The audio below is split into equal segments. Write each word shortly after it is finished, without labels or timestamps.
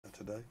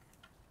today.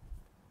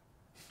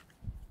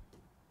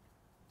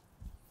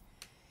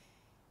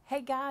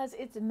 Hey guys,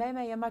 it's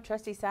Maymay and my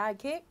trusty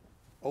sidekick.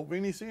 Oh,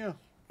 Beanie's here.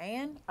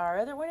 And our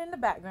other one in the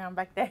background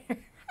back there.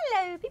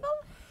 Hello, people.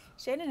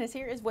 Shannon is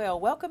here as well.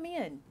 Welcome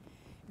in.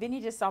 Vinny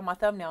just saw my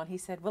thumbnail and he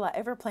said, will I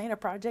ever plan a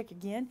project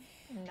again?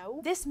 No.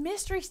 This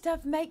mystery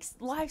stuff makes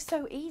life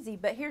so easy.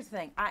 But here's the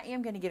thing. I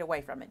am going to get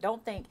away from it.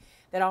 Don't think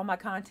that all my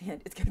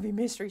content is going to be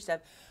mystery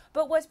stuff.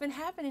 But what's been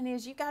happening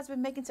is you guys have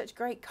been making such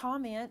great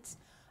comments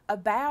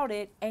about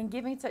it and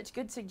giving such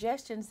good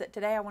suggestions that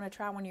today I want to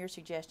try one of your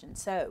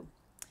suggestions. So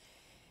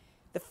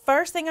the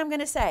first thing I'm going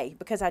to say,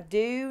 because I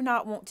do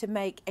not want to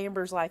make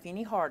Amber's life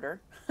any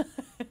harder,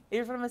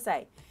 here's what I'm going to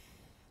say.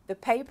 The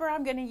paper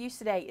I'm going to use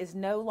today is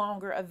no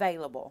longer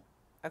available,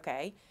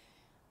 okay?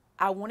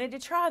 I wanted to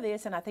try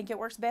this, and I think it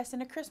works best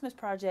in a Christmas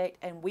project,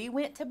 and we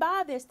went to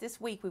buy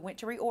this week. We went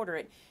to reorder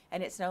it,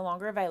 and it's no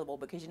longer available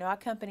because you know how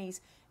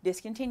companies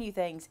discontinue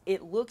things.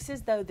 It looks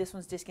as though this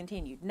one's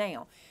discontinued.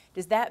 Now,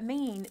 does that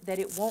mean that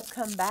it won't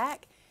come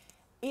back?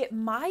 It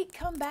might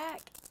come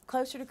back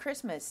closer to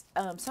Christmas.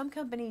 Some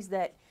companies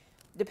that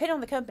depend on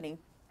the company,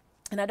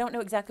 and I don't know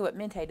exactly what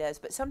Mente does,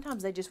 but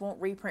sometimes they just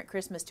won't reprint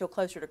Christmas till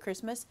closer to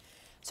Christmas.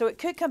 So it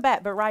could come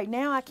back, but right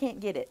now I can't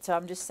get it. So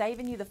I'm just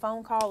saving you the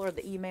phone call or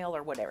the email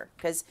or whatever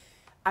because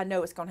I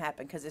know it's going to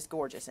happen because it's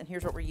gorgeous. And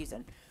here's what we're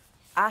using.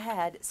 I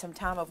had some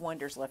Time of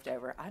Wonders left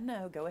over. I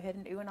know. Go ahead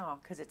and do an all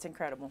because it's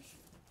incredible.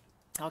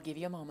 I'll give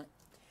you a moment.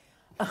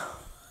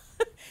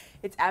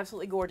 It's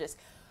absolutely gorgeous.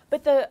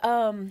 But the,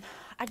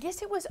 I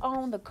guess it was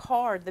on the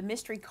card, the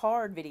mystery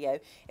card video.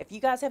 If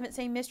you guys haven't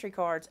seen mystery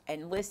cards,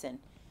 and listen,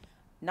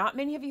 not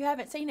many of you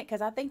haven't seen it because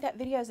I think that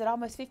video is at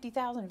almost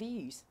 50,000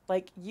 views.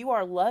 Like, you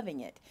are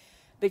loving it.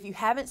 But if you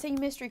haven't seen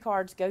mystery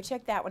cards, go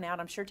check that one out.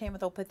 I'm sure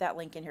Tamitha will put that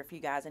link in here for you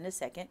guys in a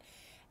second.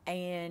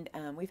 And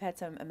we've had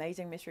some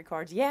amazing mystery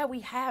cards. Yeah, we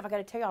have. I got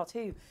to tell y'all,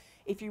 too.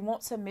 If you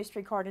want some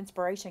mystery card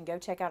inspiration, go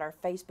check out our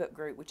Facebook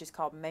group, which is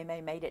called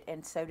Maymay Made It,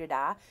 and so did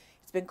I.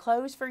 It's been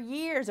closed for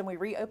years, and we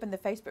reopened the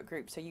Facebook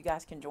group, so you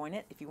guys can join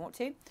it if you want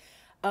to.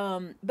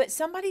 But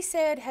somebody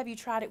said, have you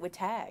tried it with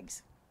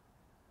tags?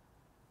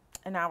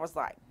 And I was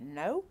like,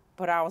 no.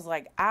 But I was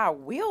like, I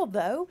will,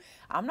 though.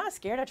 I'm not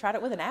scared. I tried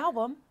it with an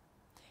album.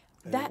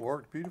 And it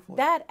worked beautifully.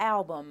 That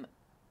album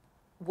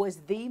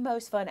was the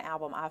most fun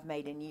album I've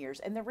made in years.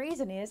 And the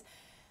reason is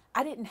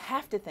I didn't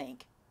have to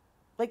think.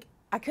 Like,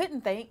 I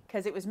couldn't think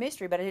because it was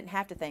mystery, but I didn't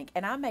have to think.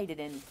 And I made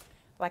it in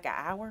like an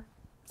hour,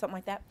 something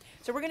like that.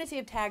 So we're going to see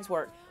if tags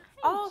work.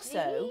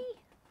 Also,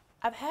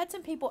 I've had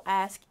some people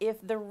ask if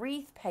the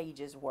wreath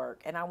pages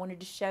work, and I wanted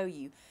to show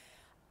you.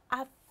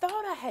 I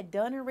thought I had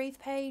done a wreath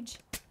page,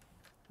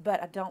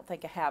 but I don't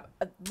think I have.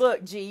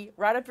 Look, G,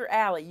 right up your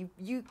alley.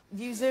 You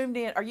zoomed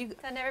in. Are you?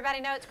 Doesn't everybody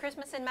know it's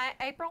Christmas in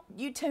April?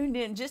 You tuned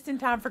in just in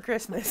time for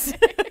Christmas.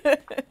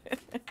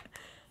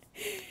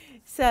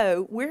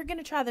 So we're going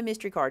to try the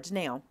mystery cards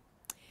now.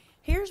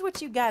 Here's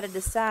what you got to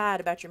decide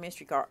about your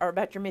mystery card or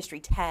about your mystery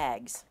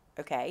tags.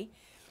 Okay,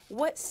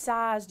 what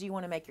size do you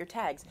want to make your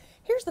tags?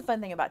 Here's the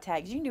fun thing about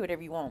tags: you can do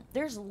whatever you want.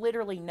 There's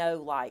literally no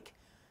like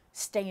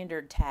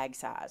standard tag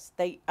size.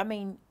 I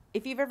mean,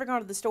 if you've ever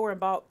gone to the store and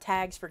bought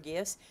tags for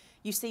gifts,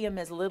 you see them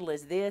as little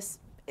as this,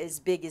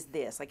 as big as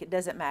this. Like, it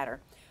doesn't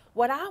matter.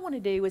 What I want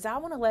to do is I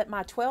want to let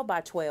my 12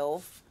 by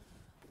 12,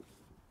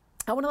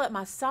 I want to let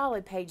my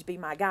solid page be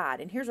my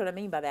guide. And here's what I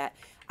mean by that.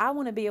 I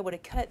want to be able to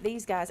cut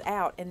these guys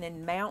out and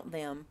then mount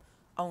them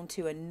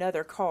onto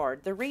another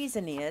card. The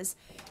reason is,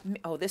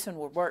 oh, this one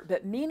would work,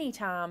 but many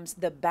times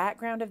the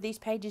background of these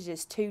pages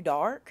is too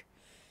dark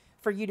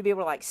for you to be able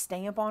to like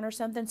stamp on or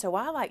something. So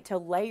I like to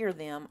layer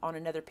them on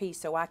another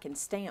piece so I can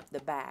stamp the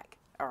back.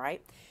 All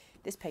right.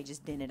 This page is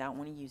dented. I don't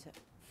want to use it.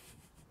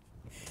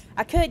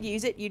 I could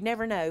use it. You'd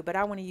never know, but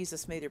I want to use a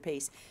smoother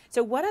piece.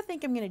 So what I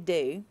think I'm going to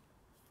do,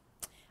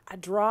 I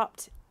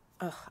dropped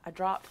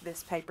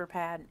this paper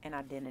pad and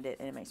I dented it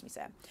and it makes me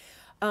sad.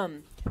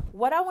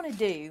 What I want to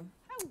do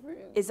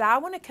is I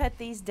want to cut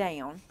these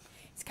down.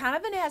 It's kind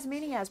of an as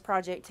many as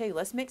project too.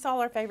 Let's mix all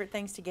our favorite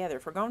things together.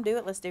 If we're going to do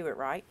it, let's do it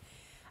right.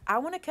 I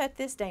want to cut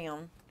this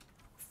down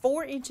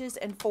 4 inches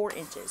and 4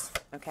 inches.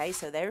 Okay,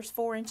 so there's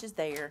 4 inches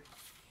there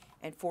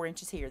and 4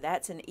 inches here.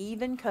 That's an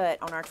even cut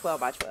on our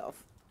 12 by 12.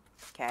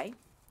 Okay.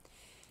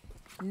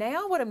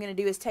 Now what I'm going to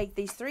do is take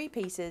these 3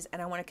 pieces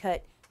and I want to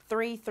cut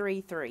 3,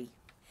 3, 3.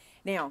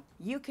 Now,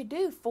 you could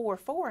do 4,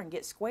 4 and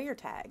get square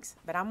tags,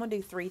 but I'm going to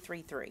do 3,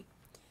 3, 3.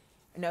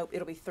 Nope,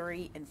 it'll be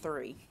 3 and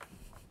 3.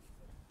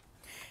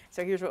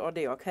 So here's what I'll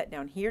do. I'll cut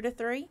down here to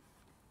 3.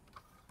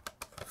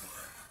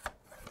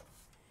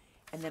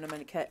 And then I'm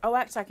going to cut, oh,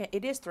 actually,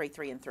 it is 3,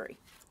 3, and 3.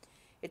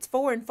 It's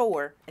 4 and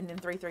 4, and then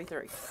 3, 3,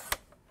 3.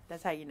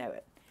 That's how you know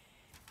it.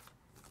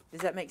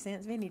 Does that make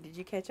sense, Vinny? Did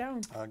you catch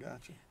on? I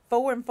got you.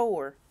 4 and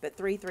 4, but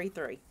 3, 3,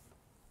 3.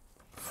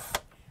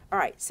 All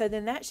right, so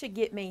then that should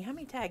get me, how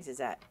many tags is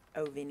that?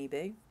 Oh, Vinny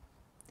Boo.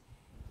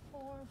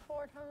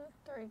 4 times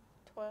 3,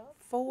 12.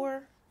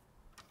 4.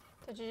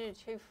 Did you do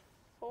 2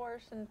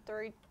 4s and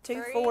 3 2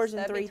 3s? 4s and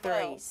That'd 3 be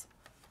 12. 3s.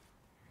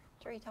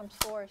 3 times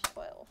 4 is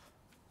 12.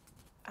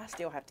 I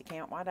still have to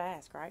count. Why'd I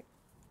ask, right?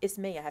 it's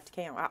me. I have to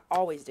count. I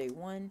always do.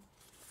 1,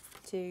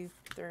 2,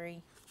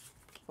 3,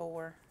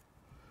 4,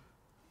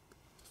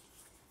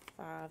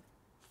 5,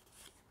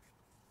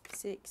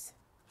 6,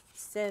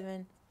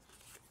 7,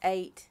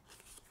 8,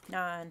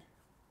 9,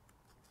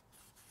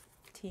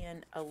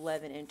 10,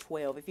 11, and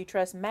 12. If you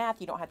trust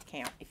math, you don't have to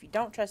count. If you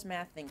don't trust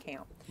math, then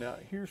count. Now,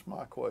 here's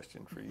my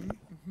question for you.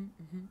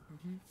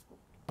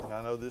 And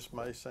I know this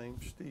may seem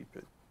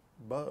stupid,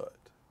 but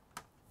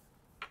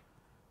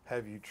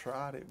have you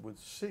tried it with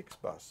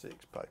 6x6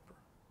 paper?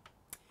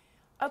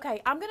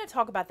 Okay, I'm going to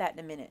talk about that in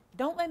a minute.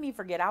 Don't let me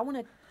forget. I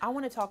want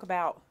to talk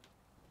about.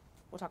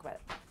 We'll talk about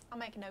it. I'll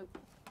make a note.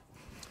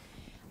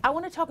 I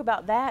want to talk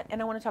about that,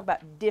 and I want to talk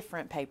about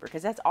different paper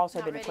because that's also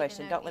Not been a ready to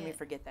question. note Don't let me yet.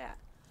 forget that.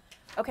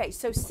 Okay,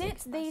 so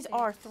since these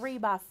are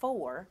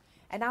 3x4,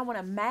 and I want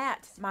to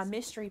mat my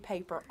mystery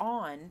paper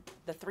on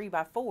the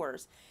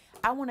 3x4s,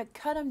 I want to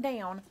cut them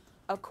down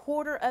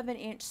 1/4 of an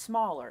inch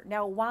smaller.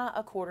 Now, why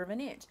 1/4 of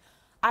an inch?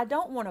 I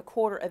don't want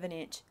 1/4 of an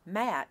inch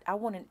mat. I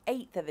want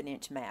 1/8 of an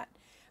inch mat.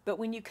 But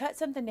when you cut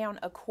something down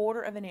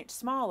 1/4 of an inch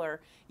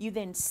smaller, you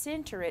then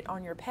center it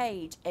on your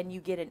page, and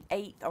you get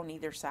 1/8 on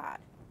either side,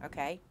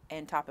 okay,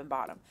 and top and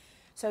bottom.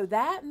 So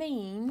that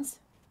means,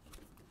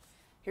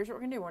 here's what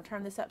we're going to do. We're going to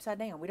turn this upside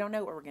down. We don't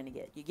know what we're going to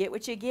get. You get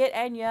what you get,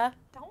 and you.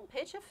 Don't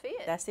pitch a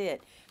fit. That's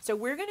it. So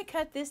we're going to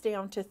cut this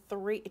down to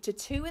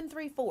 2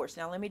 3/4.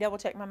 Now let me double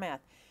check my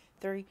math.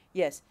 2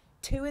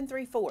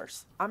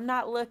 3/4. I'm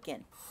not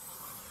looking.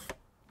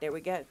 There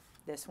we go.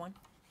 This one.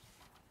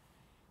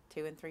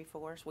 2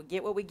 3/4. We'll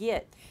get what we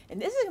get.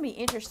 And this is going to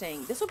be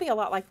interesting. This will be a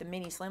lot like the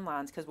mini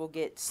slimlines because we'll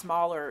get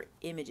smaller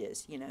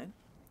images, you know.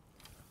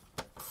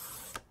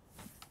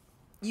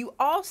 You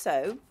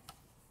also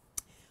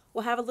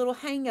will have a little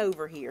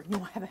hangover here. You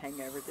won't have a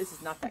hangover. This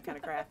is not that kind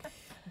of craft.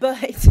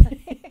 But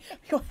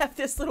you'll have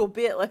this little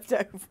bit left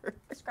over.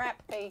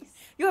 Scrap piece.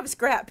 You'll have a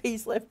scrap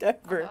piece left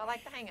over. I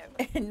like the hangover.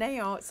 And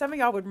now, some of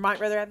y'all might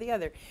rather have the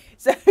other.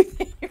 So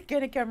then you're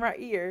going to come right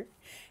here,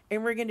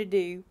 and we're going to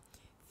do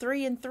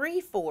 3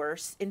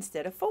 3/4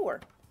 instead of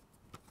 4.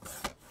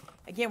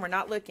 Again, we're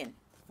not looking.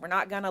 We're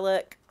not going to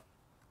look.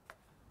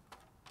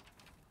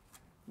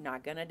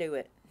 Not going to do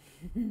it.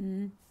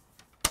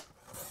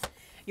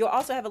 You'll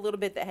also have a little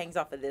bit that hangs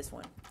off of this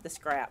one, the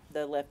scrap,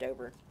 the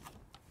leftover.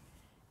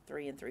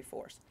 3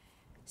 3/4.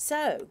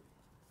 So,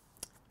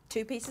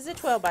 2 pieces of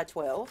 12 by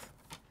 12.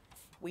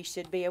 We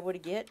should be able to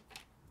get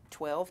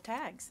 12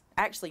 tags.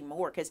 Actually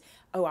more, because,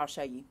 oh, I'll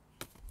show you.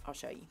 I'll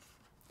show you.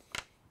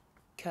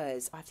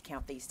 Because I have to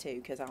count these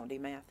too, because I don't do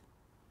math.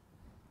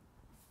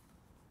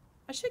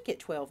 I should get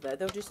 12, though.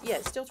 They'll just, yeah,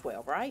 it's still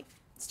 12, right?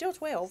 It's still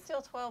 12.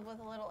 Still 12 with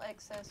a little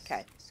excess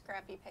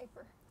scrappy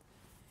paper.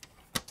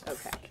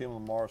 Okay. Kim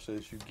Lamar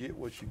says you get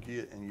what you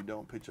get and you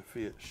don't pitch a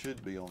fit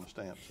should be on the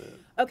stamp set.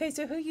 Okay,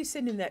 so who you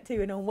sending that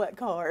to and on what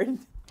card?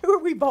 Who are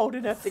we bold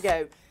enough to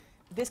go?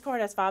 This card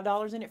has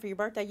 $5 in it for your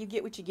birthday. You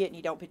get what you get and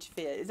you don't pitch a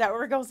fit. Is that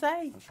what we're going to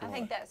say? That's I right.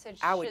 think that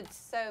should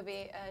so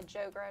be a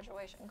Joe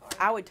graduation card.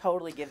 I would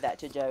totally give that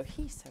to Joe.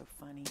 He's so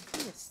funny.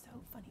 He is so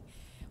funny.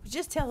 I was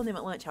just telling him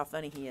at lunch how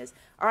funny he is.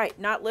 All right,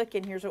 not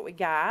looking. Here's what we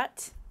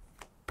got.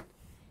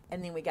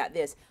 And then we got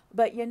this.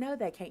 But you know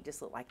they can't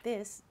just look like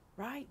this,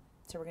 right?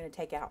 So we're going to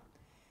take out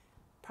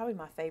probably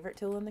my favorite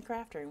tool in the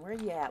craft room. Where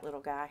you at,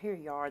 little guy? Here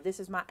you are. This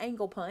is my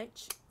angle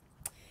punch.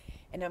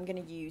 And I'm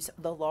going to use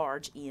the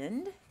large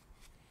end.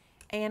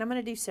 And I'm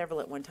going to do several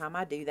at one time.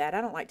 I do that.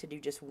 I don't like to do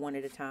just one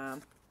at a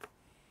time.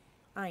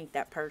 I ain't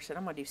that person.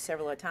 I'm going to do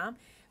several at a time.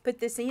 Put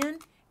this in,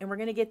 and we're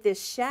going to get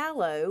this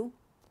shallow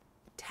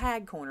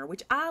tag corner,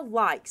 which I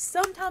like.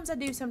 Sometimes I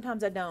do,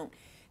 sometimes I don't.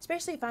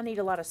 Especially if I need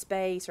a lot of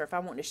space or if I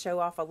want to show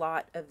off a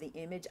lot of the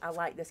image. I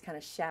like this kind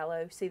of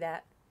shallow. See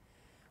that?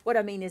 What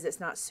I mean is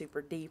it's not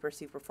super deep or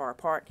super far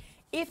apart.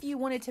 If you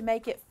wanted to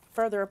make it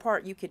further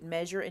apart, you could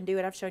measure and do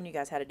it. I've shown you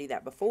guys how to do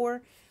that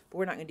before, but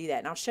we're not going to do that.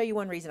 And I'll show you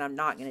one reason I'm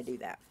not going to do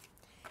that.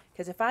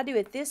 Because if I do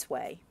it this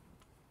way,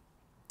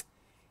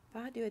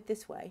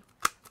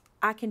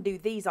 I can do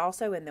these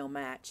also and they'll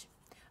match.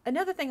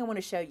 Another thing I want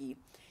to show you,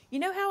 you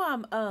know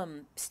how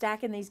I'm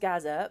stacking these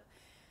guys up?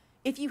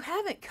 If you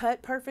haven't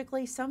cut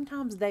perfectly,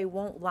 sometimes they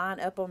won't line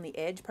up on the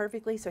edge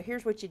perfectly. So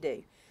here's what you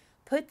do.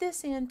 Put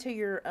this into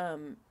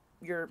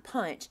your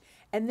punch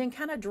and then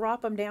kind of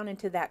drop them down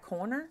into that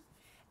corner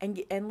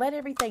and let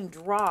everything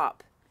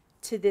drop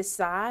to this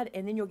side,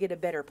 and then you'll get a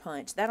better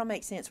punch. That'll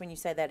make sense when you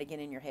say that again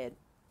in your head.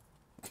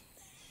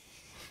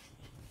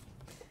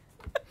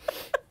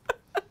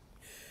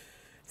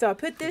 So I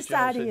put this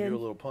side in. You're a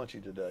little punchy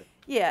today.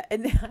 Yeah,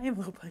 and then I am a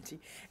little punchy.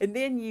 And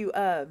then you,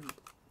 a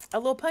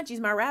little punchy is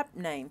my rap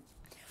name.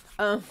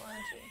 Punchy.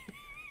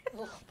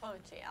 Little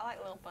punchy. I like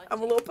little punchy.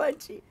 I'm a little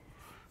punchy.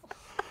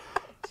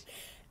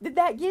 Did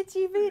that get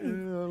you, Vinny? Yeah,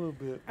 a little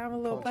bit. I'm a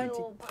little Punchy.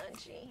 punchy. Little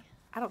punchy.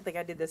 I don't think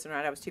I did this one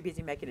right. I was too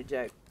busy making a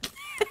joke.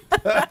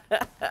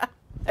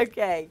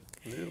 Okay.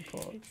 Little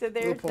punch. So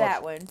there's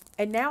that one.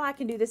 And now I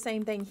can do the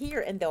same thing here,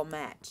 and they'll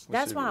match.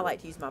 That's why I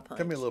like to use my punch.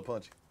 Come here, little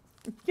punchy.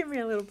 Give me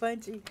a little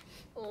punchy.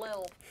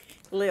 Lil.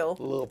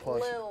 Little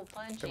punchy. Little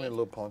punchy. Come here,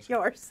 little punchy.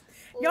 Yours.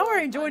 Y'all are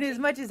enjoying it as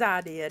much as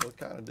I did. What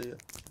kind of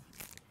did?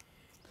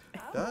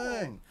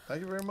 Dang.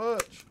 Thank you very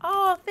much.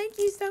 Oh, thank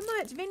you so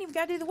much. Vinny, we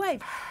got to do the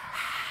wave.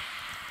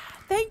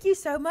 Thank you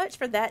so much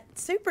for that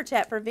super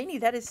chat for Vinny.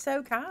 That is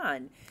so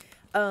kind.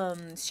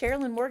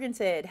 Sherilyn Morgan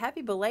said,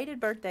 happy belated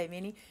birthday,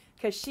 Vinny,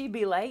 because she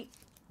be late.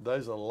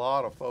 There's a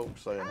lot of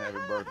folks saying happy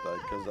birthday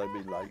because they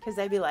be late. Because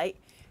they be late.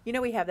 You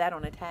know, we have that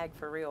on a tag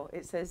for real.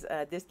 It says,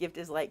 this gift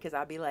is late because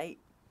I be late.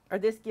 Or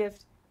this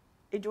gift,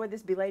 enjoy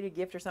this belated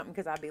gift or something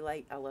because I be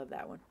late. I love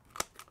that one.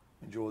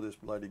 Enjoy this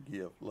belated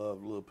gift.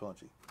 Love, Lil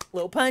Punchy.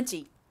 Lil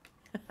Punchy.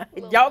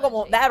 Lil Y'all gonna Punchy.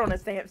 want that on a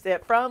stamp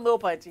set from Lil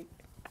Punchy.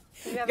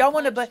 You have Y'all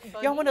want a punch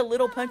y'all want a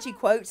Little Punchy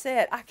quote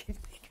set? I can.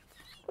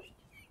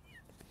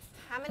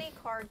 How many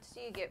cards do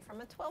you get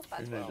from a 12 by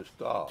You 12? need to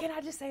stop. Can I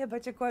just say a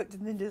bunch of quotes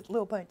and then just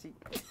Lil Punchy?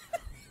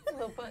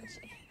 Little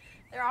Punchy.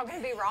 They're all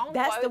going to be wrong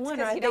That's quotes the one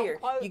 'cause right you don't there.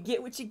 quote. You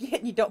get what you get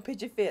and you don't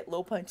pitch a fit,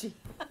 Lil Punchy.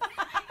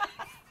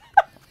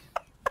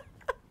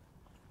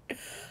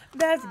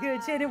 That's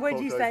good, Shannon. What'd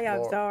you say? I'm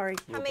Quotation sorry.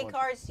 How many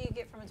cards do you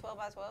get from a 12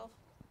 by 12?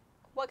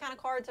 What kind of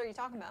cards are you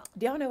talking about?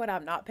 Do y'all know what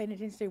I'm not paying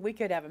attention to? We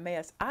could have a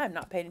mess. I am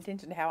not paying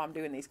attention to how I'm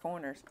doing these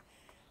corners.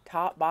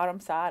 Top, bottom,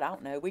 side, I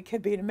don't know. We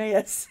could be in a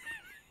mess.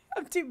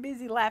 I'm too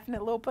busy laughing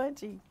at Lil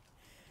Punchy.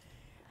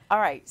 All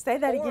right, say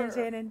that again, Or-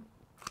 Shannon.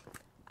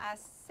 I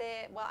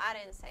said, well, I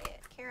didn't say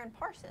it. Karen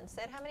Parsons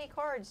said, how many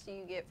cards do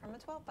you get from a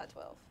 12 by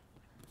 12?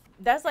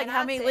 That's like And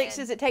how I many licks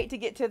said- does it take to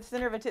get to the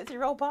center of a Tootsie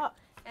Roll Pop?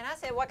 And I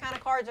said, what kind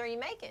of cards are you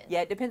making?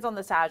 Yeah, it depends on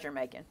the size you're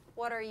making.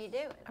 What are you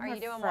doing? Are I'm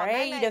you doing what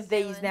afraid Maymay's of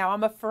these doing? now.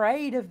 I'm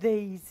afraid of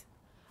these.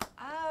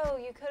 Oh,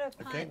 you could have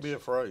I punched. can't be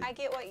afraid. I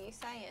get what you're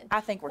saying.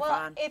 I think we're well,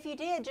 fine. if you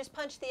did, just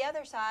punch the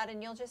other side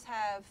and you'll just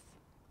have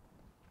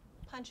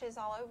punches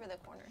all over the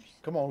corners.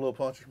 Come on, Lil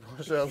Punchy.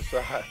 Punch the other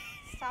side.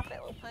 Stop it,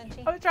 little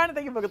punchy. I was trying to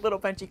think of a Little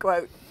Punchy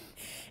quote.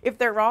 If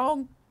they're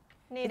wrong,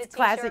 Need it's a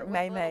classic t-shirt with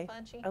Maymay. little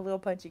punchy. A Little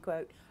Punchy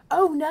quote.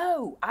 Oh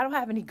no, I don't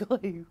have any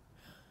glue.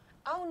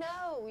 Oh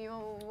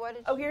no, what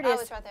did Oh, you? here it Oh,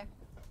 is. it's right there.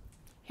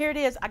 Here it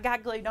is. I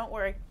got glue. Don't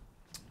worry.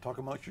 Talk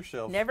amongst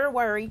yourselves. Never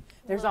worry.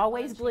 There's Little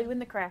always Punchy. glue in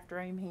the craft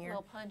room here.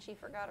 Little punchy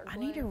forgot her I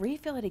glue. need to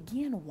refill it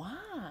again.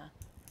 Why?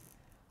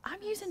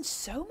 I'm using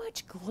so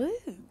much glue.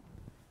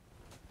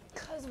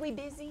 Cause we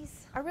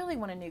busies. I really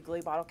want a new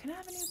glue bottle. Can I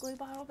have a new glue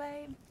bottle,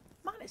 babe?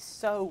 Mine is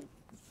so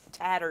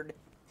tattered.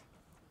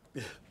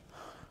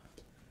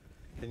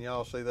 Can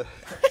y'all see that?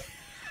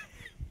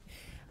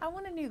 I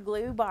want a new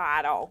glue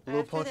bottle. Lil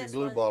After Punchy this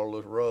glue one. bottle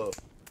looks rough.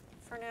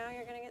 For now,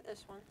 you're gonna get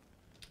this one.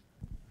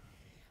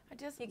 I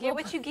just You get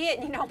what you get,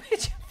 and you don't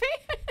pitch your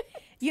fit.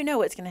 You know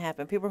what's going to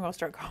happen. People are going to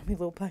start calling me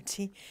Little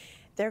Punchy.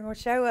 They're going to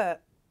show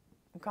up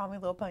and call me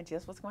Little Punchy.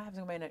 That's what's going to happen.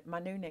 It's going to be my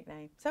new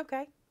nickname. It's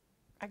okay.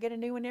 I get a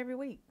new one every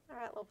week. All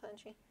right, little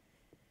punchy.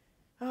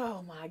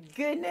 Oh, my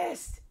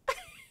goodness.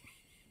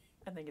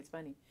 I think it's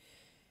funny.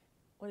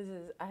 What is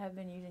this? I have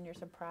been using your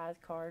surprise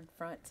card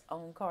fronts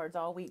on cards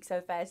all week so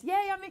fast.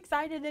 Yay, I'm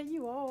excited that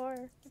you are.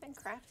 You've been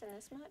crafting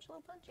this much,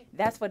 little punchy.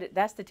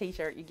 That's the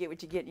t-shirt. You get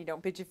what you get and you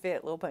don't pitch your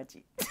fit, Little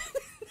Punchy.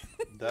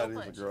 That Lil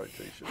is a Punchy. great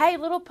t-shirt. Hey,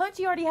 Little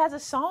Punchy already has a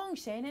song,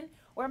 Shannon.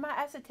 Where'd my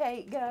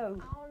acetate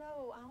go? I don't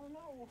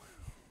know.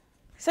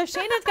 So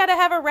Shannon's got to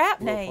have a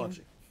rap Lil name.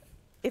 Punchy.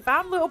 If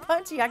I'm Little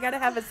Punchy, I got to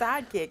have a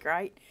sidekick,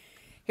 right?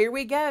 Here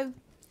we go.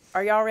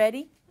 Are y'all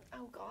ready?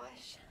 Oh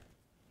gosh.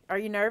 Are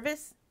you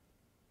nervous?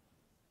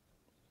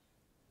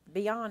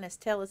 Be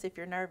honest. Tell us if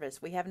you're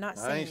nervous. We have not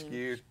seen. I ain't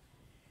scared.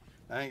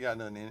 I ain't got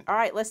nothing in it. All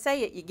right, let's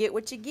say it. You get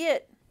what you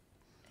get.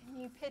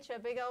 And you pitch a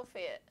big old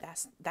fit.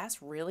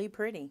 That's really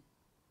pretty.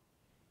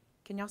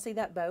 Can y'all see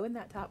that bow in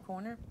that top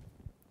corner?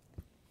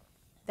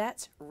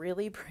 That's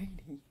really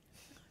pretty.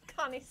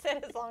 Connie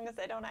said as long as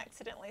they don't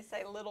accidentally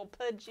say little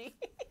pudgy.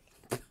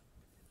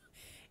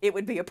 It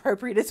would be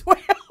appropriate as well.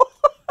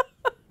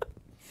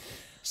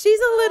 She's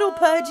a little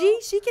pudgy.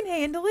 She can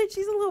handle it.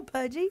 She's a little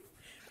pudgy.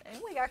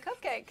 And we got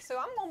cupcakes, so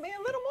I'm gonna be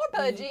a little more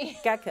pudgy.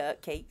 Got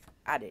cupcake.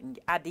 I didn't.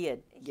 I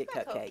did get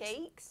You got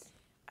cupcakes.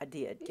 I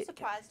did You get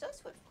surprised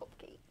us with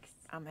cupcakes.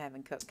 I'm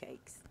having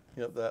cupcakes.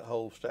 Yep, that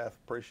whole staff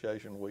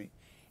appreciation week.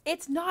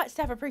 It's not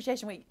Staff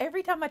Appreciation Week.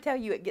 Every time I tell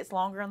you, it gets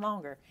longer and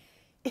longer.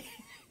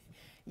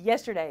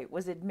 Yesterday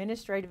was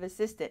Administrative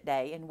Assistant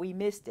Day, and we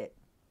missed it.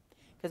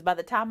 Because by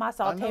the time I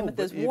saw I know,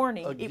 Tamitha's but if-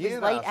 warning, it was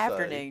again, late I say,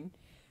 afternoon.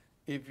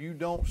 If you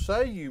don't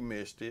say you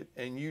missed it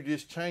and you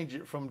just change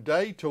it from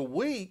day to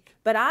week,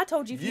 But I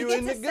told you, if You you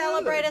in To the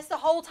celebrate good. us the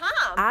whole time.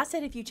 I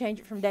said if you change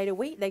it from day to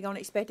week, they're going to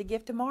expect a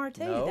gift tomorrow,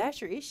 too. No,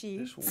 That's your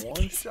issue. just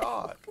one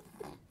shot.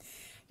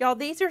 Y'all,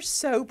 these are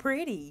so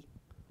pretty.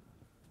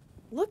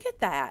 Look at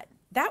that.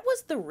 That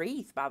was the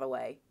wreath, by the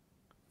way.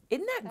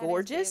 Isn't that That is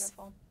gorgeous?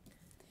 beautiful.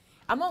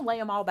 I'm going to lay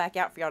them all back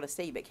out for y'all to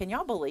see, but can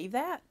y'all believe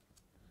that?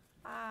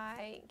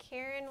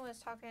 Karen was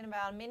talking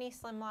about a mini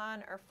slimline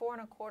or 4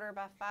 1/4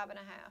 by 5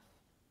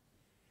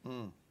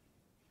 1/2.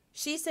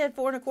 She said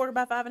 4 1/4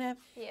 by 5 1/2.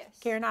 Yes.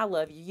 Karen, I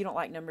love you. You don't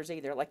like numbers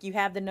either. Like, you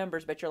have the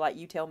numbers, but you're like,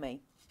 you tell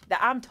me.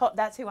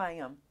 That's who I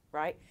am,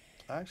 right?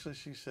 Actually,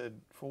 she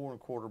said 4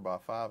 1/4 by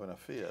 5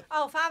 1/5.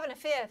 Oh, 5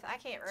 1/5. I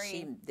can't read.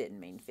 She didn't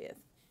mean fifth.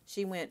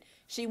 She went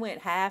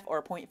half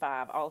or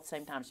 0.5 all at the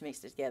same time. She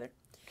mixed it together.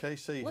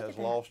 KC Look has at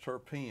that. lost her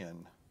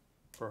pen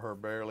for her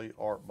Barely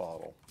art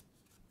bottle.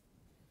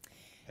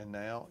 And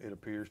now it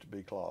appears to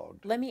be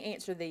clogged. Let me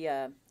answer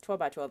the 12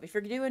 by 12. If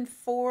you're doing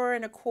 4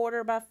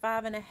 1/4 by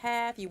 5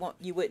 1/2,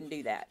 you wouldn't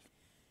do that.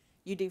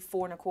 You do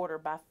 4 1/4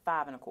 by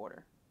 5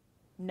 1/4.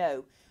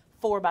 No,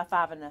 4 by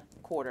 5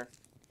 1/4.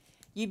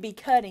 You'd be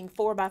cutting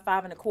 4 by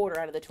 5 1/4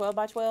 out of the 12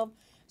 by 12.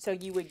 So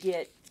you would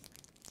get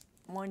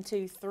 1,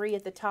 2, 3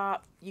 at the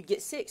top. You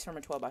get 6 from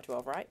a 12 by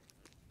 12, right?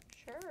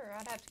 Sure,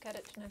 I'd have to cut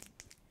it to know.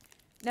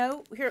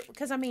 No, here,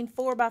 because I mean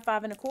 4 by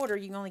 5 1/4,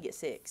 you can only get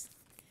 6.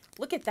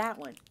 Look at that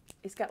one.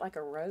 It's got like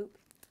a rope.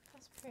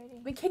 That's pretty.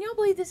 I mean, can y'all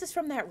believe this is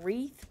from that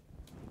wreath?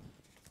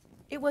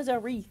 It was a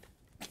wreath.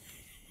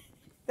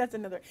 That's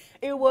another.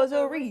 It was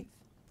a wreath.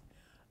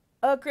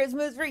 A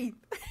Christmas wreath.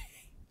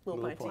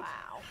 Little Little punchy.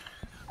 Wow.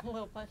 A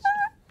little punchy.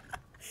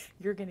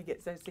 You're gonna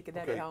get so sick of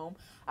that Okay. at home.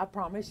 I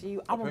promise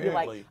you. I'm gonna be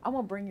like, Apparently- I'm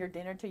gonna bring your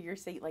dinner to your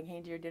seat, like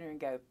hand you your dinner and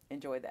go,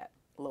 enjoy that.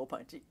 A little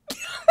punchy.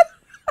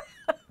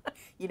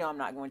 You know I'm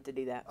not going to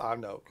do that. I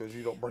know, because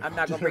you don't bring I'm my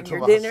not gonna bring to your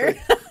my dinner.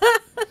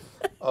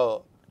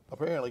 seat.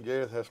 Apparently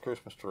Gareth has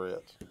Christmas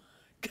Tourette's.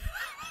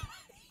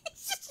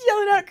 He's just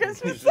yelling out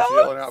Christmas He's just songs.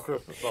 yelling out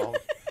Christmas songs.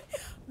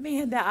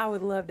 Man, that I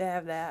would love to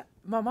have that.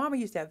 My mama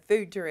used to have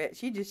food Tourette.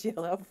 She just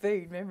yelled out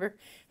food, remember?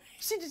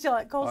 She just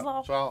yelled out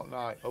coleslaw. Silent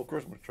night. Oh,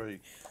 Christmas tree.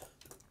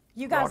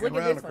 You guys, Rocking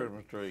look at around this the one.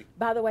 Christmas tree.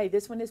 By the way,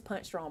 this one is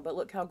punch strong, but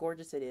look how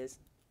gorgeous it is.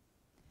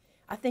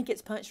 I think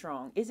it's punch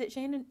strong. Is it,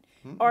 Shannon?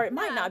 Or it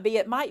might No. not be.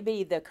 It might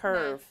be the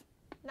curve.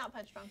 Not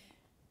punch strong.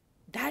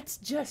 That's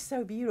just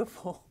so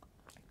beautiful.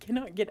 I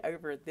cannot get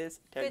over this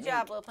Good technique.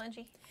 job, little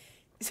punchy.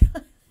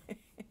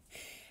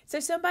 So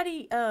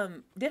somebody,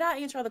 did I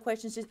answer all the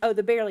questions?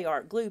 The Barely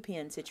art glue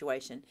pen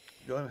situation.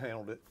 Gun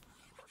handled it.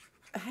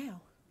 How?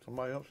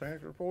 Somebody else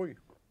answered it for you.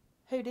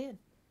 Who did?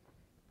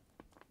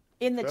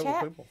 In the Several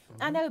chat? people.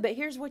 I know, but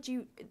here's what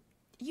you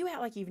act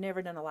like you've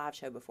never done a live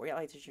show before. You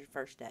act like this is your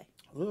first day.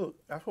 Look,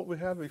 that's what we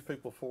have these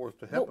people for, is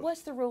to But help us.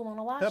 what's the rule on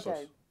a live Help show?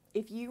 us.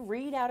 If you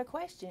read out a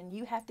question,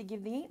 you have to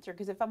give the answer.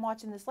 Because if I'm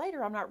watching this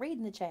later, I'm not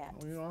reading the chat.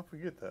 Well, you know, I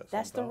forget that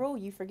That's the sometimes. rule.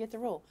 You forget the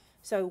rule.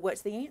 So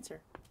what's the answer?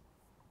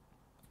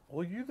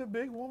 Well, you the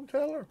big one,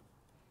 tell her.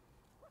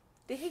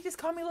 Did he just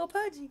call me Little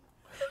Pudgy?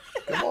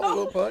 Come on,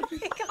 little pudgy.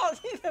 He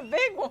calls you the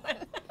big one.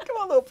 Come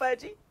on, Little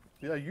Pudgy.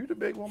 Yeah, you the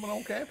big woman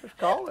on campus.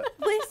 Call it.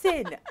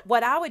 Listen,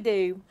 what I would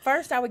do,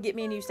 first I would get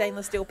me a new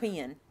stainless steel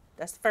pen.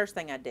 That's the first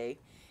thing I'd do.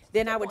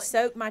 Then I would one.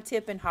 soak my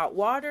tip in hot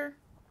water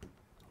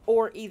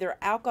or either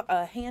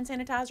hand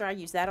sanitizer. I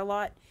use that a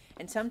lot.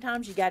 And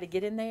sometimes you got to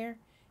get in there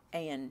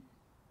and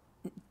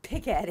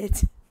pick at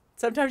it.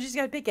 Sometimes you just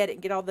got to pick at it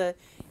and get all the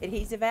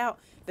adhesive out.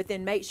 But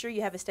then make sure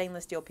you have a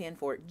stainless steel pen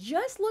for it.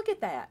 Just look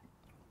at that.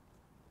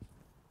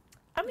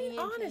 I mean,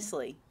 Yeah,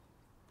 honestly,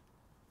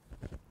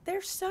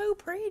 they're so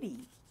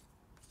pretty.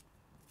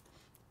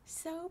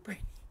 So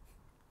pretty.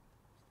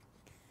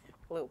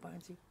 Little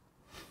punchy.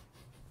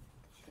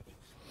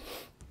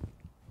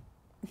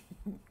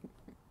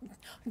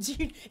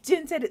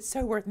 Jen said it's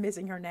so worth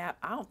missing her nap.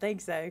 I don't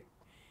think so.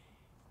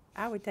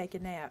 I would take a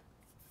nap.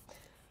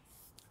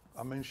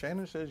 I mean,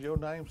 Shannon says your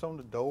name's on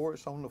the door,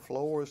 it's on the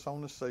floor, it's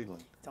on the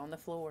ceiling. It's on the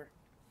floor.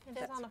 It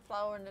is on the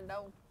floor and the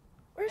door.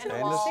 Where's And it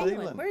the on the wall. ceiling?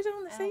 ceiling. Where's it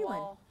on the And a ceiling?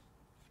 wall.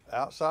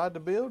 Outside the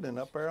building,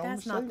 up there on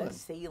That's the not ceiling. the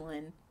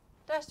ceiling.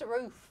 That's the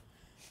roof.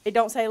 It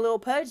don't say Little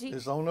Pudgy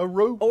It's on the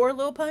roof. or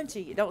Little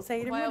Punchy. It don't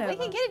say either Well, one we of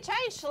can them. get it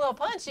changed to a little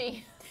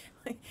punchy.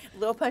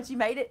 Little Punchy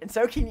made it, and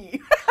so can you.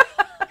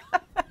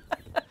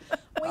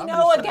 We I'm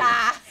know just a saying.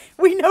 guy.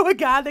 We know a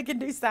guy that can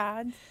do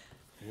signs.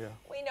 Yeah.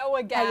 We know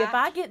a guy. Hey, if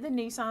I get the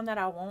new sign that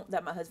I want,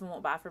 that my husband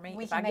won't buy for me,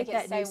 We if can I make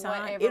get it that new say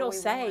sign, whatever it'll we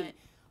say want.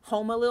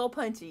 Home a Little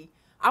Punchy.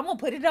 I'm gonna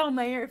put it on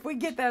there. If we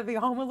get that, it'll be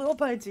Home a Little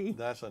Punchy.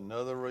 That's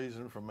another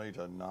reason for me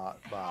to not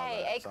buy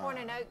Hey, that Acorn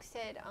sign. and Oak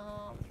said,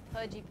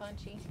 pudgy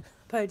punchy.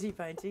 Pudgy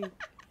Punchy.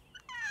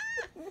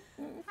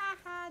 Ha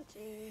ha,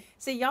 gee.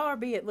 See, y'all are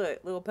being, look,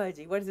 Little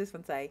Pudgy. What does this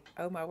one say?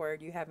 Oh my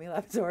word, you have me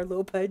laughing so hard,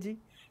 Little Pudgy.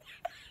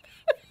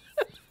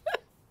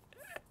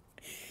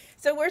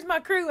 So where's my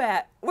crew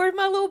at? Where's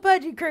my Little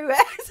Pudgy crew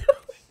at?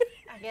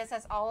 I guess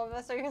that's all of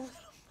us are your little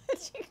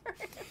pudgy crew.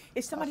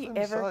 If somebody I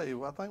was gonna ever, say,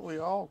 well, I think we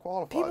all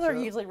qualify. people are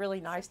Shep. usually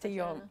really nice to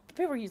you on,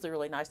 people are usually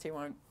really nice to you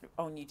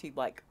on YouTube.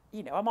 Like,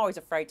 you know, I'm always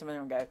afraid someone's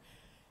gonna go,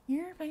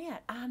 you're a fan.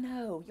 I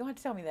know. You don't have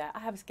to tell me that. I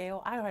have a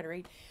scale. I know how to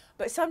read.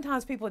 But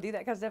sometimes people do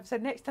that because so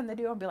next time they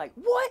do, I'll be like,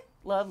 what?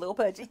 Love Little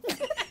Pudgy.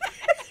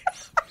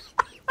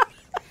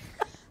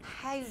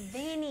 Hey,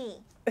 Vinny.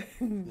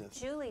 Yes.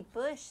 Julie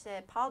Bush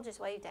said, Paul just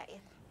waved at you.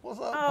 What's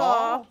up, Aw.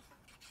 Paul?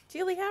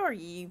 Julie, how are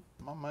you?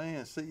 My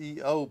man,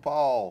 CEO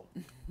Paul.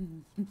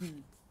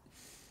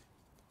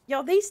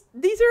 Y'all, these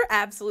are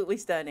absolutely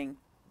stunning.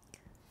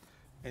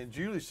 And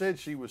Julie said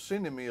she was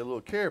sending me a little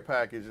care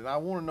package, and I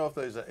want to know if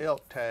there's an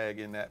elk tag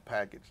in that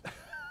package.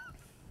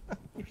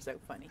 You're so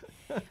funny.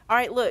 All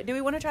right, look, do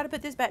we want to try to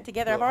put this back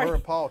together? Look, I've her already.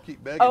 and Paul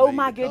keep begging Oh me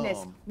my to goodness.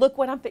 come. Look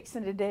what I'm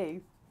fixing to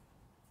do.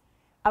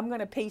 I'm going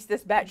to piece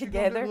this back You gonna do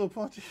together. Little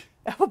Punchy?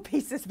 I'm going to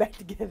piece this back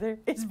together.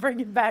 It's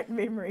bringing back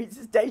memories.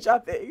 It's deja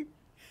vu.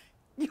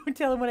 You want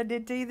to tell them what I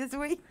did to you this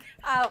week?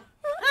 Oh.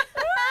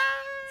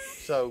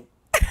 So,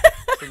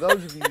 for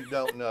those of you who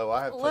don't know,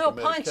 I have to take a Little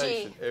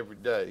medication punchy. every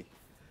day,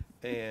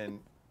 and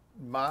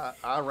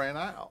I ran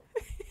out.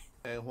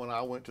 And when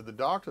I went to the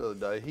doctor the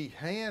other day, he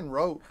hand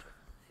wrote,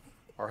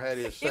 or had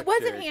his It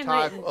wasn't secretary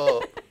type handwritten.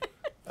 up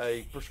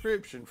a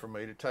prescription for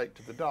me to take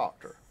to the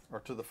doctor or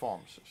to the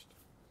pharmacist.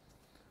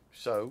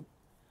 So,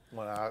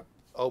 when I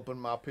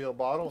opened my pill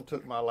bottle and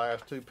took my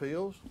last 2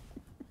 pills,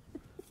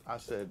 I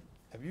said,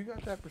 "Have you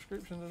got that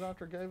prescription the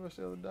doctor gave us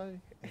the other day?"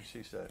 And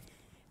she said,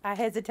 I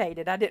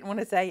hesitated. I didn't want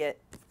to say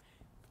it.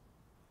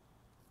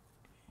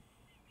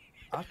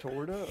 I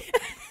tore it up.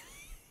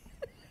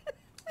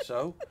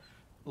 So,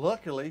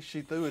 luckily,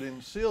 she threw it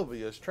in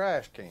Sylvia's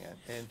trash can,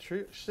 and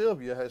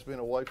Sylvia has been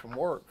away from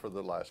work for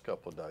the last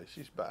couple of days.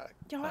 She's back.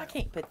 Y'all, I now.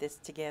 can't put this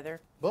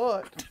together.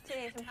 But Do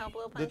you need some help,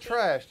 little the punchy?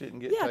 trash didn't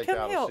get Yeah, taken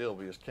come out help. of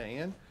Sylvia's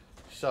can,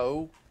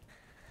 so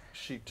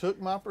she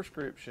took my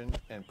prescription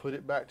and put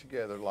it back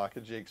together like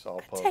a jigsaw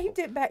puzzle. Taped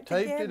it back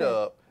Taped together. it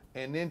up,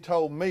 and then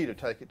told me to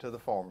take it to the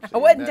pharmacy. I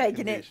in wasn't that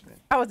taking it. conditioning.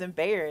 I was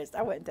embarrassed.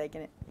 I wasn't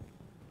taking it.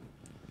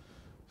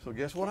 So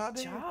guess what I Good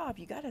did? job.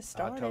 You got to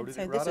start toted it.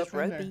 So it this right is up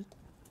in there. ropey.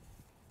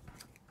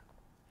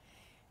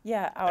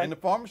 Yeah. And the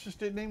pharmacist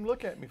didn't even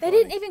look at me They funny.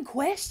 didn't even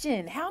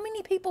question. How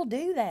many people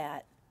do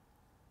that?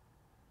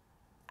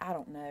 I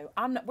don't know.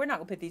 We're not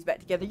gonna put these back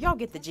together. Y'all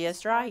get the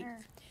gist, right?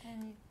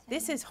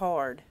 This is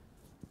hard.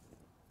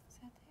 Is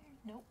that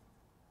there? Nope.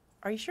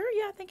 Are you sure?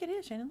 Yeah, I think it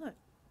is, Shannon. Look.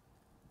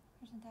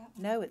 Isn't that one?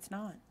 No, it's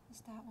not. It's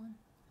that one.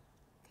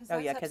 Oh,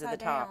 yeah, 'cause of the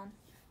top.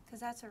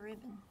 Because that's a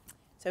ribbon.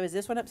 So is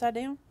this one upside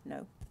down?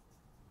 No.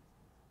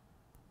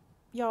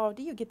 Y'all,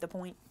 do you get the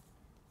point?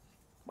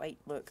 Wait,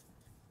 look.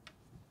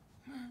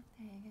 There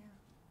you go.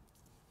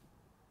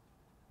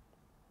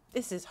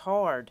 This is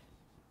hard.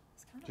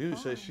 It's kind of Judy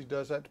says she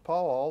does that to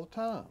Paul all the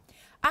time.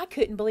 I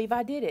couldn't believe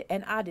I did it,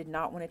 and I did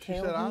not want to She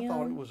tell said, him. I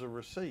thought it was a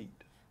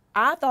receipt.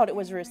 I thought it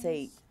was a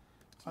receipt.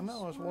 I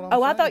know, that's what I'm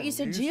Oh, I saying. thought you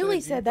said Julie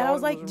you said that. I thought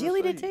was it like, a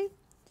Julie did receipt. too?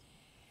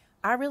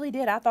 I really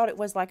did. I thought it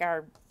was like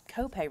our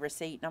copay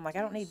receipt, and I'm like,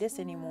 I don't need this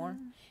anymore.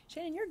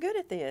 Shannon, you're good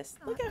at this.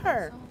 Look at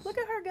her. Look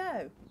at her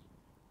go.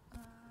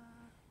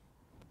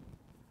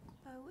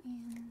 bow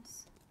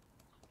ends.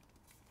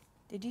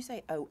 Did you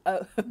say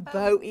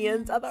bow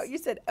ends? I thought you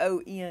said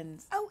O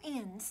ends. Oh,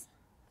 ends.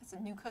 That's a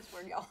new cuss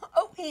word, y'all.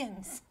 Oh,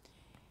 ends.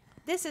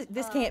 This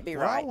can't be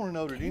Well, I right. want to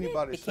know, did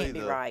anybody It see can't be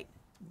right.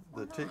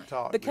 the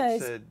TikTok Because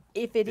that said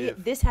if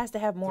this has to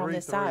have more on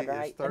this 3-3 side, is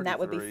right? And that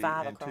would be 33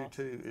 5 and across.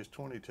 2-2 is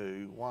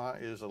 22. Why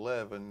is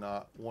 11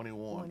 not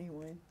 21?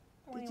 21.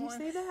 Did you 21.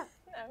 see that?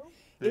 No.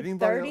 Did If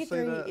anybody else see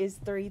 33 that? is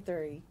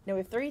 3-3. No,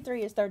 if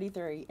 3-3 is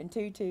 33 and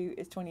 2-2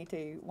 is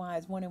 22, why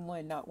is 1 and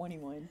 1 not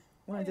 21?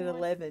 Why is it 21.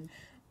 11?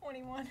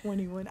 21.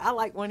 21. I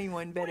like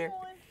 21 better.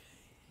 21.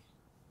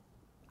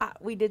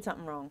 We did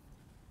something wrong.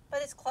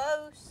 But it's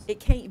close.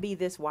 It can't be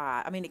this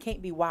wide. I mean, it can't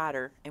be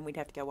wider, and we'd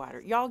have to go wider.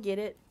 Y'all get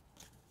it?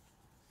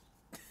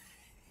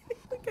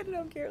 Look at it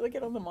on camera. Look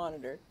at it on the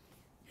monitor.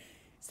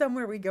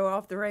 Somewhere we go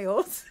off the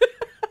rails.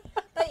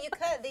 But you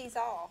cut these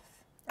off.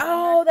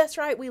 Oh, that's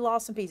right. We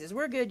lost some pieces.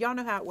 We're good. Y'all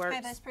know how it works.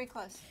 Okay, that's pretty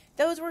close.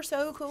 Those were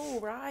so cool,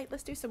 right?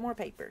 Let's do some more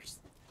papers.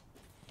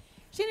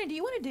 Shannon, do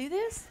you want to do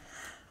this?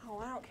 Oh,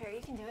 I don't care.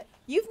 You can do it.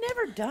 You've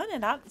never done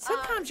it.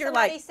 Sometimes you're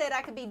somebody like, said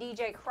I could be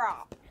DJ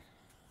Crop.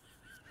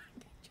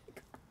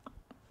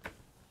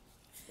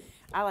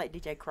 I like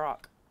DJ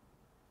Croc.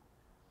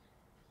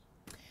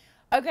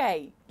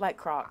 Okay, like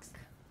Crocs.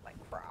 Like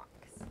Crocs.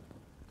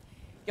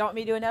 Y'all want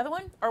me to do another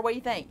one? Or what do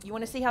you think? You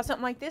want to see how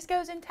something like this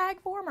goes in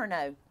tag form or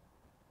no?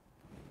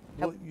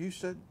 Well, you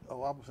said, I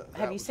was.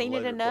 Have you seen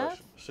it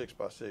enough? 6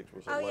 by 6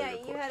 was a Oh, later yeah,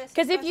 question. you had a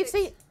Because if 6x6. you've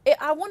seen,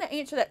 I want to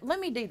answer that. Let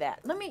me do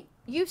that.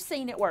 You've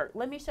seen it work.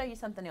 Let me show you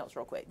something else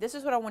real quick. This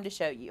is what I wanted to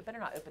show you. I better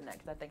not open that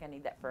because I think I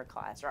need that for a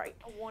class, right?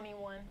 A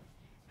 21.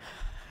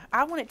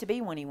 I want it to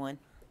be 1-1.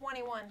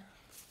 21.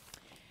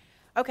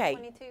 Okay,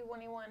 22,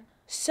 21.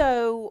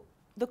 so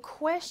the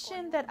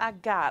question that I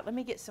got, let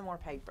me get some more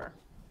paper.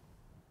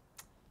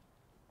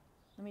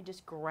 Let me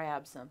just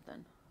grab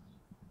something.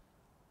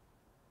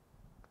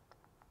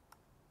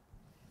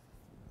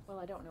 Well,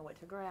 I don't know what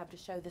to grab to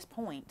show this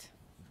point.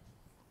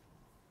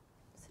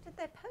 So did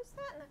they post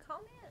that in the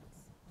comments?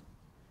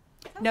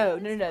 No.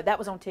 That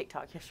was on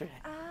TikTok yesterday.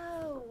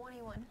 Oh,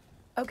 21.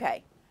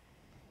 Okay.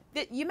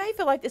 You may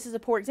feel like this is a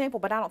poor example,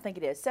 but I don't think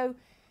it is. So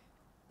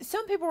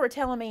some people were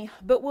telling me,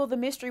 but will the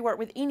mystery work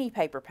with any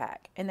paper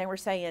pack? And they were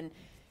saying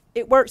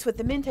it works with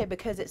the Mente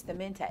because it's the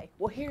Mente.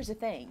 Well, here's the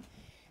thing.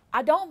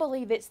 I don't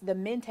believe it's the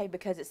Mente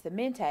because it's the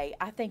Mente.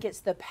 I think it's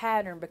the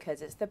pattern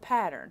because it's the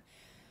pattern.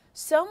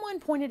 Someone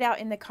pointed out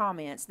in the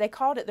comments, they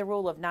called it the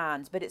rule of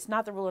nines, but it's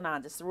not the rule of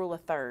nines. It's the rule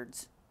of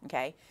thirds,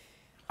 okay?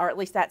 Or at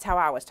least that's how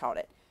I was taught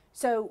it.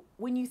 So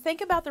when you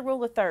think about the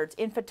rule of thirds,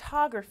 in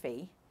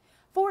photography,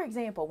 for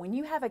example, when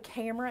you have a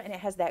camera and it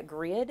has that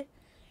grid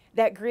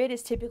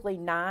is typically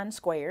 9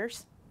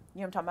 squares.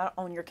 You know what I'm talking about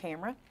on your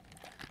camera?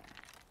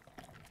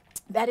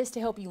 That is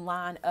to help you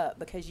line up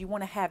because you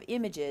want to have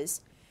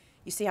images.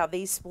 You see how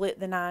these split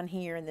the 9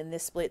 here and then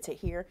this splits it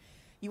here?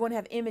 You want to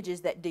have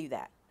images that do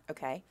that,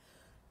 okay?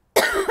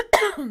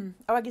 Oh,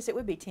 I guess it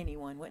would be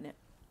 10-1, wouldn't it?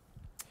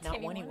 Not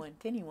 1-1,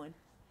 10-1.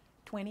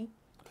 20,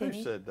 Who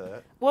 10. said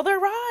that? Well, they're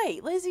right.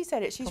 Lizzie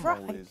said it. She's Come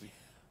right. on, Lizzie.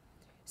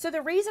 So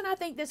the reason I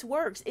think this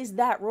works is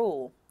that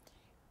rule.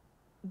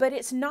 But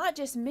it's not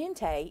just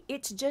mente,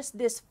 it's just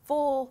this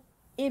full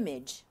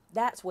image.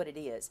 That's what it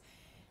is.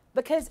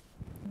 Because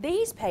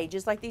these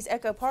pages, like these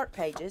Echo Park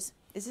pages,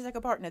 is this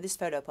Echo Park? No, this is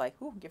Photo Play.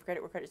 Ooh, give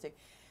credit where credit's due.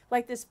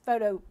 Like this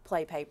Photo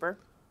Play paper,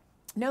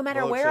 no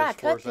matter Bug where I says,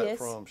 cut where's that this.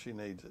 from? She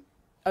needs it.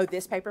 Oh,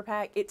 this paper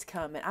pack, it's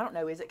coming. I don't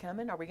know, is it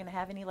coming? Are we going to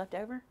have any left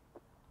over?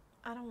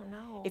 I don't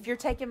know. If you're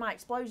taking my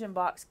explosion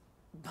blocks,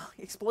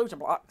 Blocks.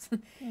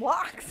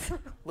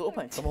 little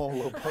punch. Come on,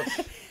 little punch.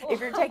 If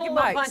you're taking Little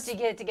my punch to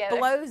get it together.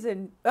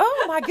 explosion,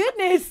 oh my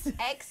goodness,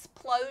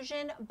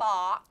 Explosion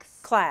box.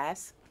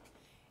 class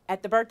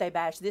at the birthday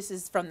bash, this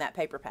is from that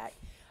paper pack.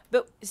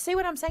 But see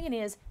what I'm saying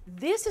is,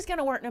 this is going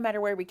to work no matter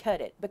where we cut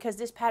it because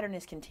this pattern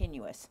is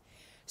continuous.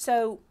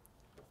 So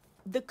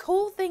the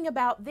cool thing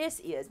about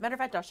this is, matter of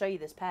fact, I'll show you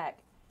this pack.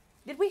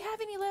 Did we have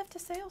any left to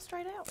sell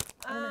straight out?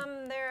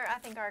 There I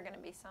think are going to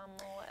be some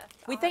left.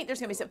 We think there's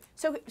going to be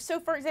some. So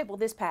for example,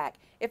 this pack.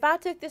 If I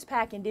took this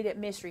pack and did it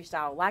mystery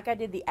style, like I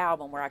did the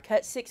album, where I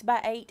cut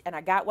 6x8 and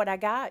I got what I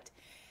got,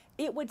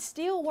 it would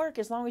still work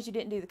as long as you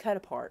didn't do the cut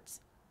aparts.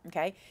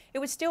 Okay, it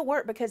would still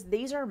work because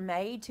these are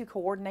made to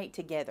coordinate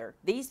together.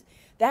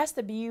 That's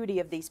the beauty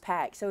of these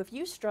packs. So if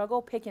you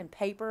struggle picking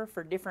paper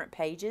for different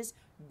pages,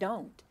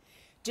 don't.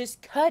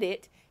 Just cut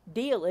it,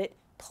 deal it,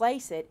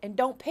 place it, and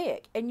don't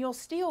pick, and you'll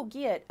still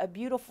get a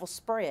beautiful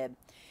spread.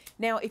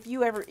 Now, if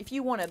you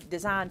want to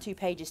design 2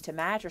 pages to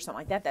match or something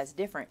like that, that's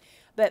different.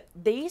 But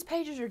these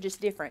pages are just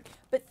different.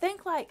 But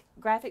think like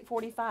Graphic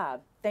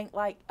 45. Think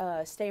like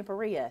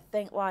Stamperia.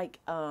 Think like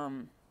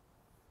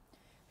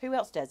who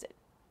else does it?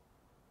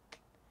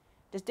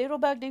 Does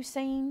Doodlebug do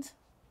scenes?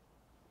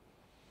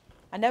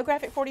 I know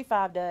Graphic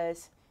 45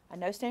 does. I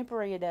know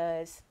Stamperia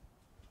does.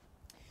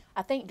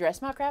 I think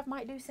Dress My Craft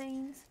might do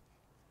scenes.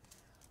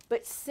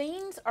 But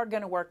scenes are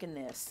going to work in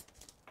this,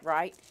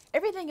 right?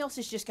 Everything else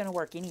is just going to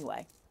work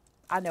anyway.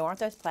 I know, aren't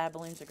those plaid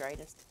balloons the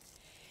greatest?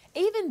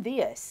 Even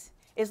this,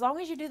 as long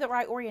as you do the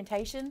right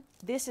orientation,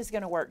 this is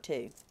going to work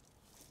too.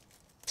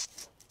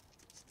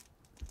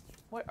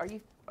 What are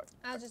you?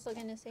 I was just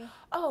looking to see.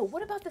 Oh,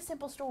 what about the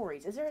Simple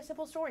Stories? Is there a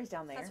Simple Stories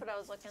down there? That's what I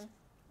was looking.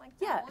 Like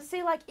Yeah, that one.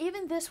 see, like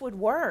even this would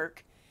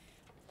work.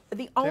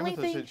 The only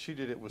Tamitha thing, said she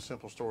did it with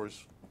Simple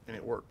Stories, and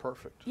it worked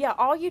perfect. yeah,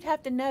 all you'd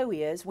have to know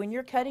is when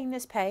you're cutting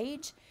this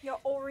page, Your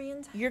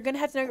orient. you're going to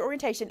have to know your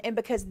orientation. And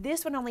because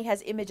this one only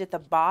has image at the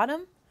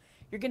bottom,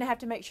 you're going to have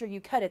to make sure you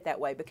cut it that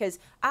way. Because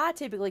I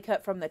typically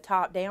cut from the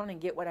top down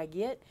and get what I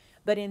get.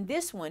 But in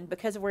this one,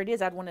 because of where it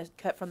is, I'd want to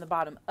cut from the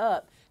bottom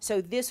up.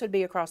 So this would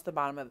be across the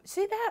bottom of it.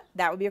 See that?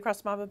 That would be across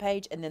the bottom of a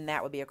page, and then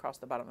that would be across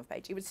the bottom of a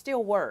page. It would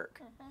still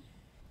work.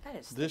 That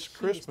is This the cutest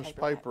Christmas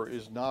paperback. paper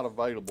is not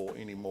available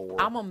anymore.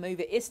 I'm going to move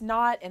it. It's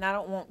not, and I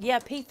don't want, yeah,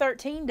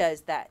 P13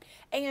 does that.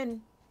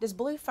 And does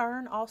Blue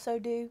Fern also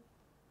do?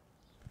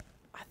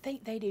 I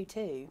think they do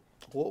too.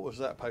 What was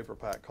that paper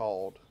pack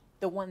called?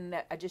 The one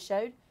that I just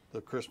showed?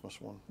 The Christmas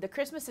one. The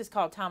Christmas is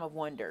called Time of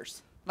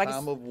Wonders.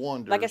 Time of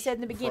Wonders. Like I said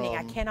in the beginning,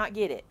 I from cannot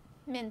get it.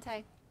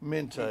 Mente.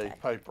 Mente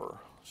paper.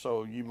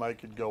 So you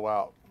could go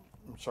out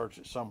and search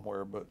it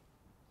somewhere, but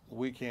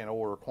we can't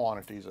order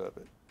quantities of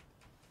it.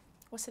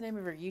 What's the name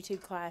of your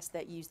YouTube class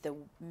that used the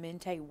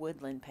Mente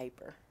Woodland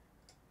paper?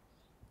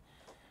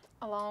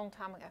 A long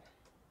time ago.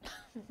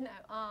 No,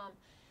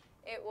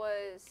 it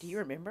was. Do you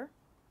remember?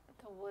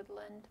 the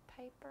woodland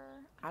paper?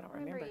 I don't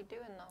remember. you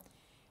doing the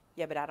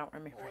Yeah, but I don't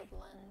remember.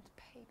 woodland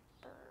paper.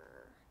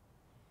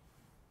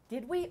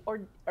 Did we,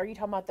 or are you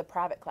talking about the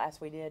private class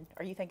we did?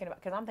 Are you thinking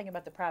about, because I'm thinking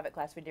about the private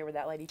class we did where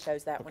that lady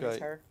chose that one as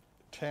Okay. her.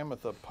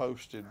 Tamitha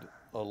posted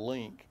a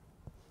link,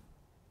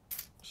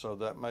 so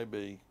that may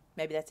be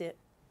Maybe that's it.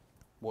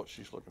 what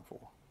she's looking for.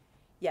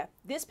 Yeah,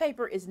 this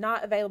paper is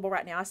not available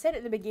right now. I said it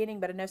in the beginning,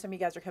 but I know some of you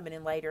guys are coming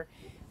in later.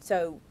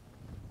 So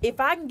if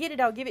I can get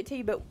it, I'll give it to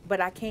you, but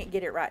I can't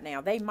get it right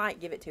now. They might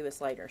give it to us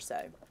later, so.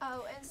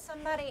 Oh, and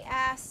somebody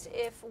asked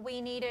if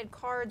we needed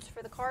cards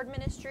for the card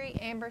ministry.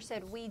 Amber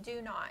said we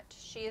do not.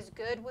 She is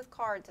good with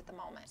cards at the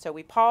moment. So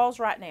we pause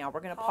right now. We're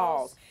going to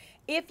Pause. pause.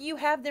 If you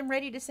have them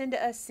ready to send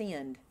to us,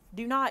 send.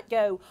 Do not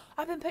go,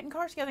 I've been putting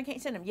cards together and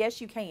can't send them. Yes,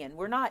 you can.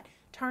 We're not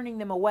turning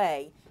them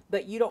away,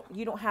 but you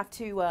don't have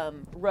to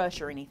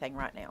rush or anything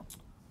right now.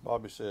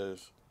 Bobby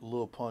says,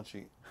 Lil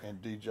Punchy and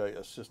DJ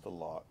assist a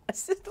lot.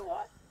 Assist a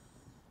lot.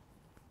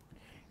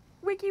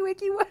 Wiki,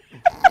 wiki, what?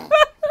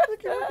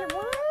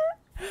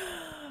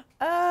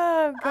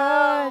 Oh,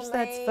 gosh,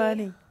 that's May.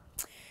 funny.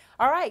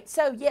 All right,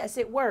 so yes,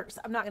 it works.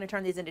 I'm not going to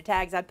turn these into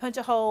tags. I'd punch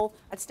a hole,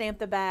 I'd stamp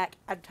the back,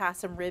 I'd tie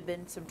some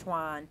ribbon, some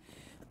twine.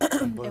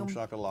 And boom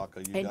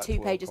shakalaka, you And got 2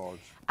 12 pages.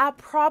 cards. I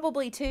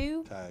probably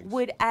too Tags.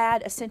 would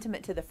add a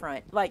sentiment to the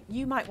front. Like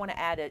you might want to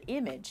add an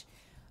image,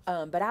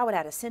 but I would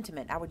add a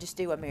sentiment. I would just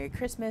do a Merry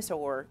Christmas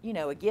or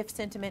a gift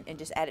sentiment and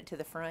just add it to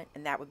the front,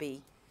 and that would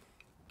be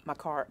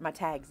my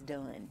tags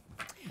done.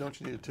 Don't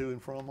you need a to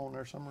and from on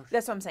there somewhere?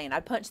 That's what I'm saying.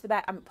 I'd punch the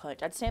back.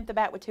 I'd stamp the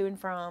back with to and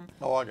from.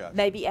 Oh, I got you.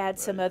 Maybe add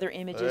There some you other there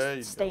you images,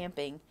 go.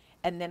 stamping,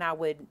 and then I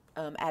would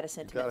add a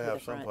sentiment Gotta to the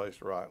have some front. place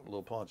to write. A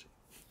little punchy.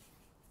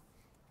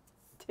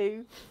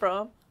 To,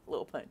 from,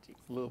 little punchy.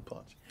 A little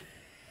punchy.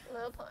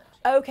 Little punch.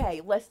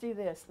 Okay, let's do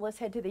this. Let's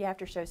head to the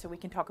after show so we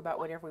can talk about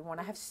whatever we want.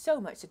 I have so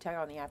much to tell you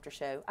on the after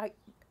show.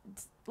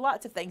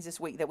 Lots of things this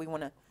week that we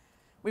want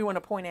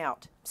to point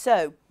out.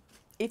 So,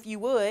 if you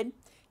would,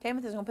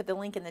 Tamitha's going to put the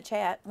link in the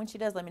chat. When she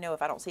does, let me know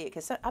if I don't see it,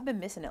 because I've been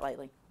missing it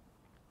lately.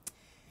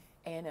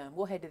 And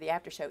we'll head to the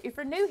after show. If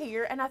you're new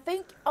here, and I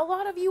think a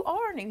lot of you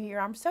are new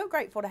here, I'm so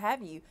grateful to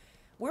have you.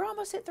 We're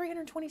almost at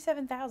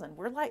 327,000.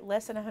 We're like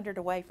less than 100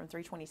 away from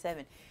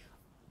 327.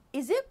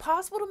 Is it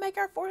possible to make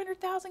our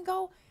 400,000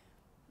 goal?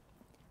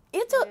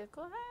 It's a. It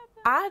could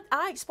happen.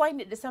 I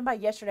explained it to somebody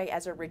yesterday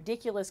as a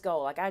ridiculous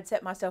goal. Like I'd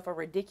set myself a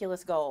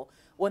ridiculous goal,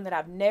 one that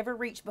I've never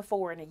reached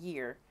before in a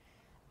year.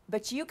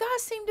 But you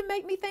guys seem to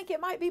make me think it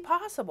might be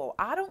possible.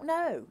 I don't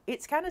know.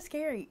 It's kind of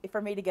scary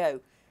for me to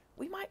go,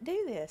 we might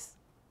do this.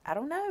 I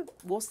don't know.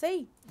 We'll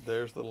see.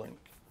 There's the link.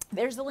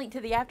 There's the link to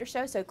the after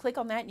show, so click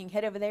on that and you can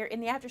head over there. In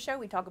the after show,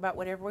 we talk about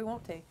whatever we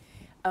want to.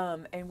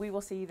 And we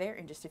will see you there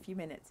in just a few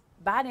minutes.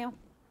 Bye now.